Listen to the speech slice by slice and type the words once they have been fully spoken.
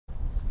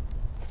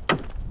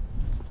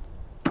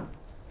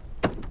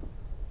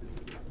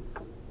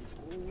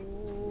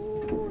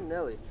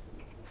belly.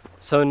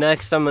 So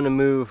next I'm going to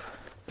move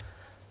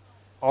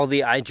all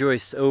the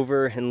I-joists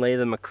over and lay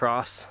them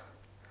across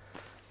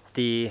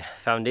the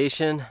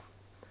foundation.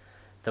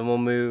 Then we'll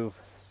move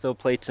sill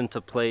plates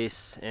into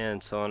place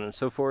and so on and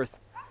so forth.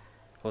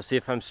 We'll see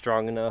if I'm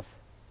strong enough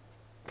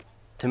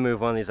to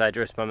move one of these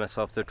I-joists by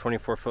myself. They're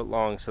 24 foot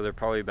long, so they're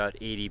probably about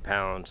 80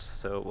 pounds.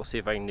 So we'll see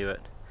if I can do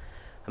it.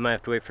 I might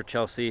have to wait for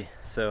Chelsea,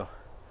 so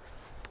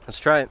let's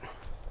try it.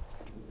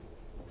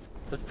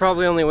 It's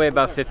probably only weigh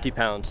about 50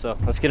 pounds, so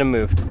let's get them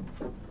moved.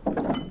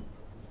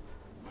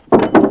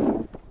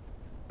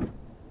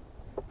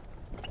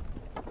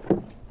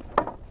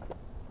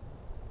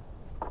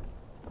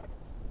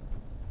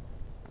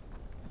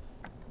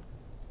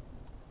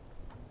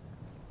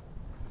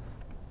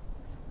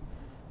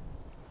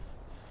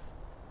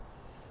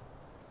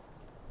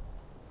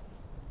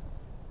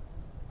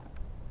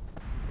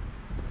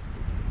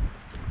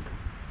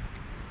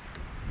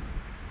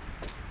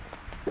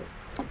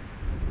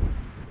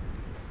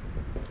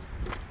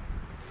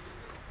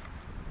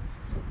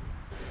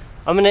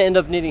 I'm gonna end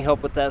up needing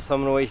help with that, so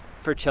I'm gonna wait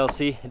for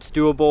Chelsea. It's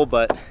doable,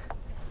 but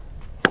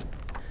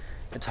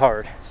it's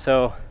hard.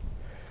 So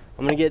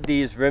I'm gonna get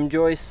these rim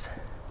joists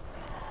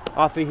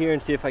off of here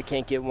and see if I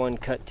can't get one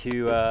cut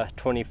to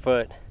 20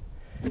 foot.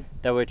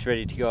 That way it's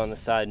ready to go on the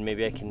side, and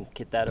maybe I can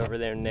get that over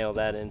there and nail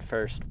that in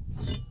first.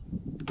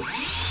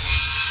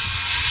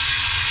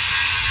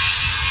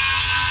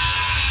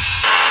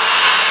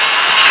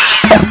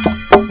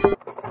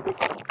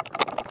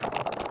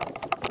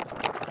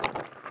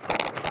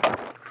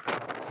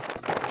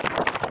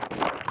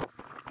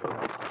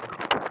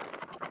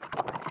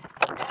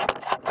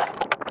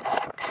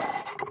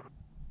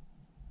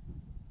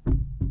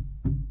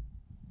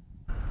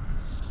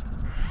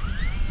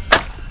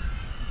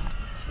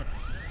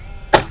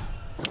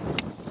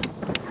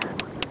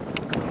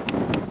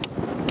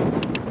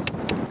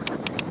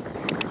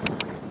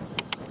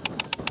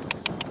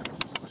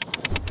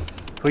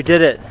 We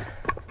did it.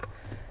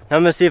 Now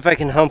I'm gonna see if I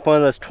can hump one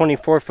of those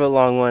 24 foot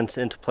long ones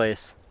into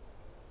place.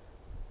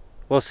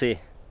 We'll see.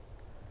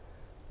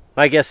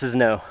 My guess is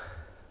no.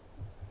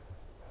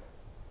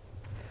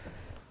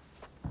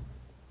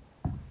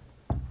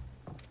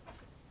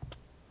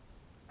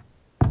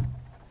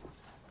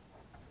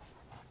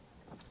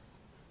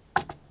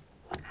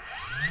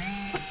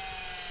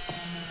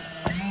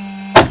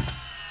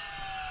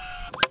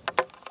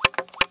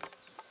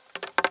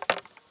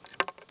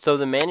 So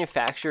the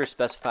manufacturer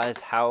specifies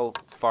how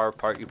far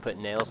apart you put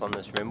nails on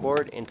this rim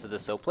board into the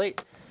sill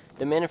plate.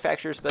 The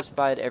manufacturer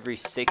specified every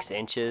 6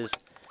 inches.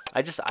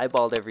 I just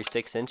eyeballed every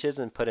 6 inches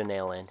and put a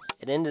nail in.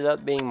 It ended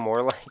up being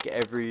more like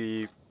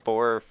every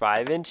 4 or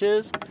 5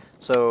 inches.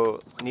 So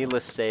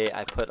needless to say,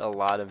 I put a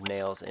lot of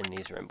nails in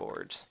these rim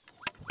boards.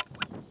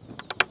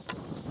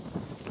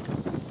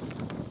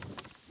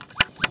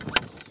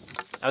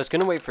 I was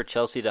going to wait for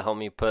Chelsea to help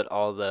me put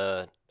all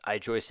the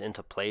I-joist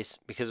into place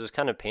because it was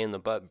kind of a pain in the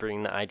butt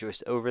bringing the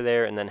I-joist over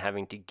there and then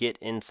having to get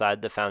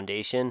inside the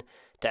foundation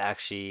to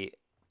actually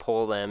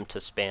pull them to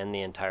span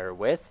the entire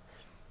width.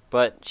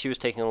 But she was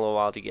taking a little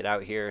while to get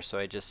out here, so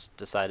I just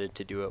decided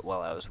to do it while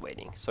I was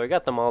waiting. So I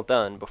got them all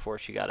done before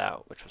she got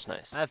out, which was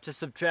nice. I have to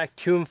subtract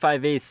 2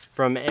 5/8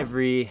 from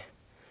every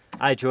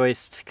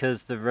I-joist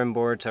because the rim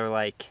boards are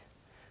like,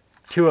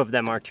 2 of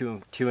them are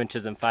 2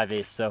 inches and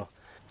 5/8.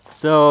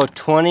 So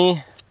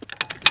 20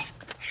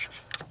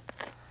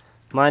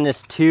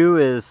 minus 2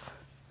 is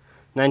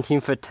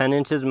 19 foot 10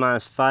 inches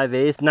minus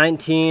 5/8,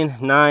 19,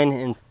 9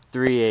 and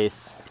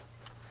 3/8.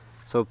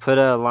 So put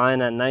a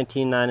line at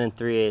 19, 9 and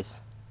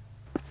 3/8.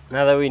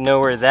 Now that we know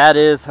where that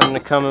is, I'm gonna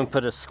come and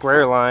put a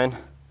square line.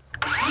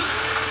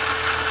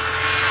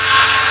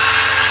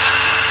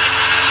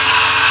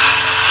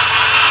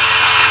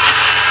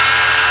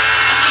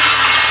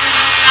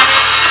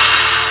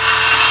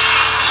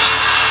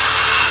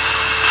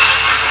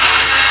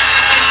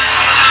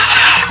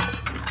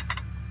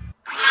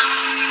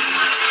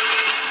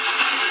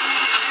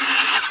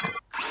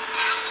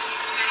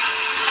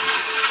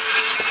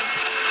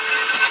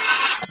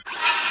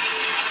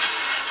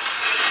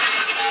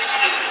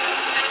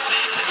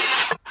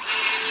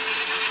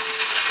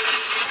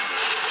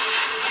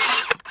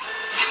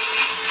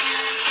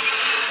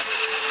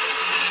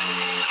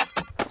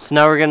 So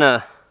now we're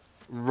gonna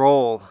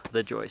roll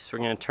the joists. We're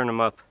gonna turn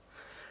them up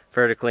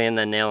vertically and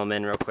then nail them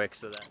in real quick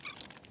so that.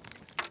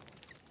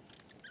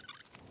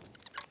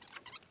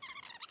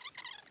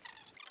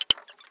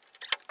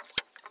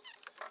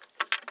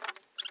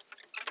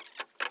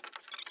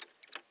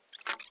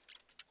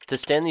 To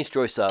stand these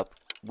joists up,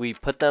 we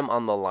put them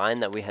on the line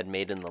that we had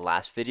made in the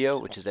last video,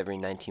 which is every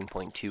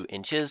 19.2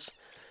 inches.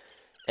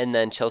 And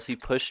then Chelsea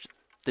pushed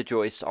the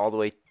joist all the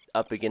way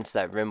up against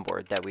that rim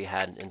board that we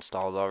had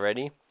installed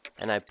already.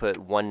 And I put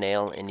 1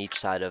 nail in each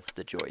side of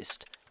the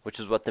joist, which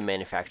is what the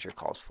manufacturer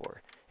calls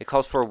for. It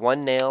calls for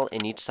 1 nail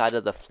in each side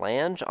of the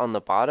flange on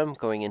the bottom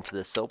going into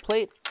the sill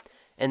plate,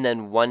 and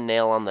then 1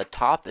 nail on the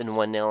top and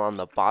 1 nail on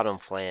the bottom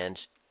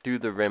flange through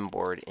the rim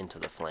board into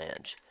the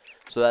flange.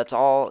 So that's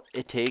all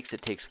it takes.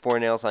 It takes 4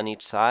 nails on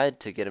each side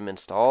to get them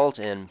installed,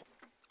 and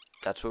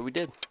that's what we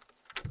did.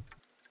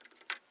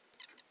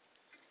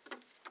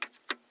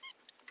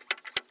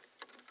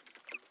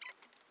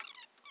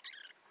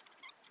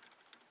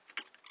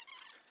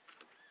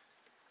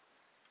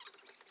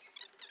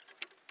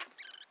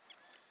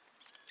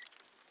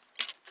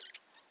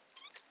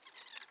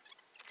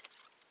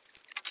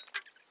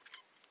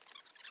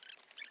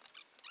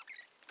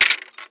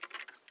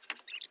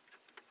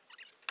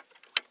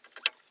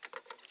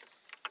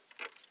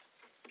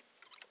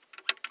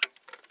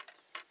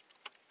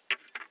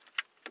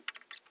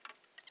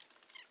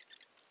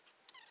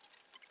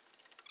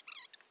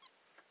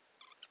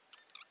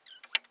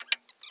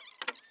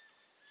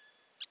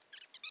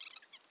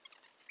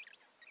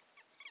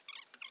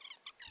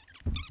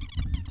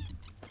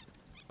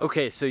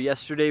 Okay, so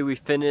yesterday we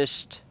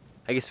finished,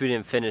 I guess we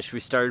didn't finish, we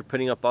started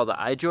putting up all the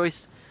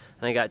I-joists,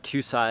 and I got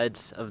 2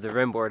 sides of the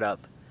rim board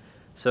up.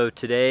 So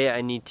today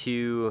I need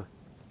to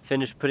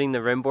finish putting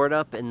the rim board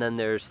up, and then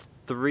there's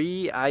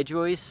 3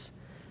 I-joists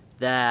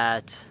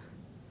that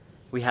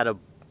we had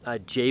a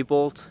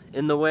J-bolt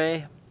in the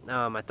way.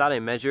 I thought I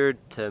measured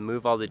to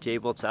move all the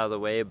J-bolts out of the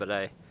way, but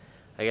I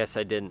guess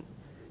I didn't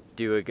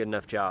do a good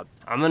enough job.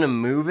 I'm gonna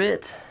move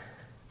it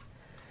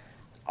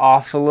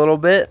off a little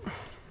bit.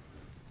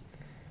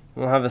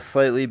 We'll have a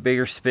slightly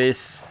bigger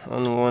space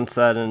on the one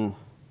side and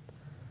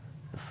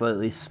a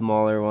slightly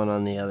smaller one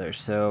on the other.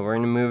 So we're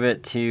going to move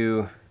it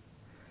to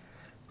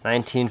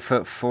 19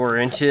 foot 4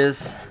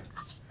 inches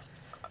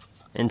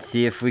and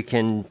see if we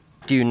can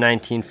do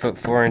 19 foot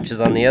 4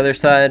 inches on the other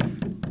side.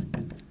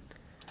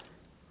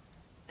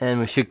 And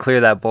we should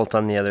clear that bolt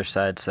on the other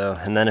side. So,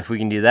 and then if we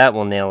can do that,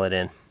 we'll nail it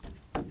in.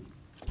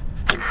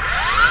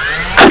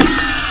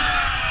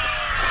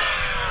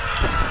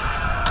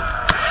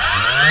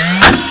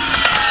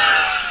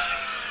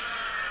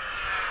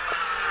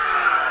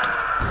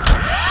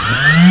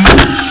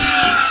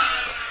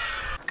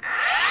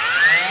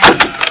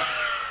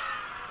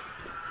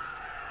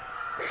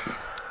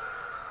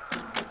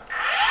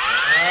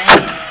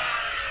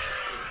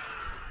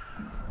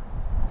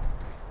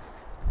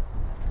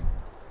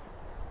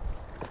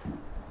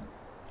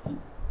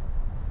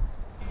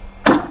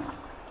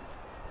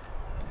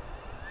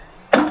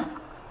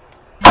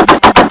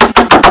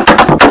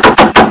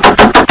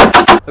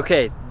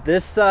 Okay,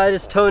 this side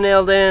is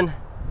toe-nailed in,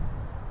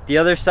 the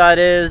other side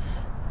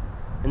is,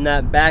 and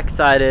that back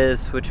side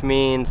is, which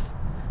means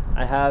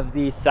I have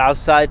the south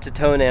side to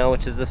toe-nail,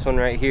 which is this one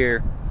right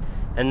here,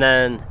 and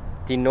then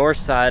the north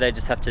side I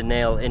just have to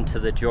nail into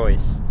the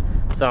joist.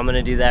 So I'm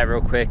gonna do that real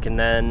quick, and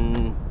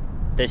then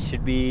this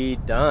should be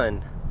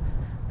done,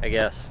 I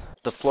guess.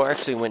 The floor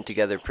actually went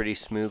together pretty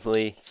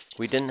smoothly.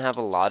 We didn't have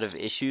a lot of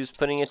issues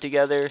putting it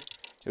together.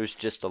 It was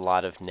just a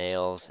lot of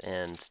nails,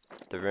 and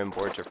the rim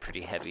boards are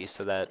pretty heavy,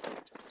 so that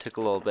took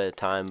a little bit of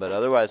time, but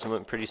otherwise it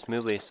went pretty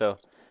smoothly. So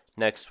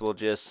next we'll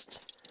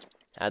just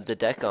add the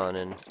deck on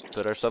and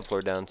put our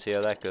subfloor down, see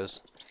how that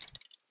goes.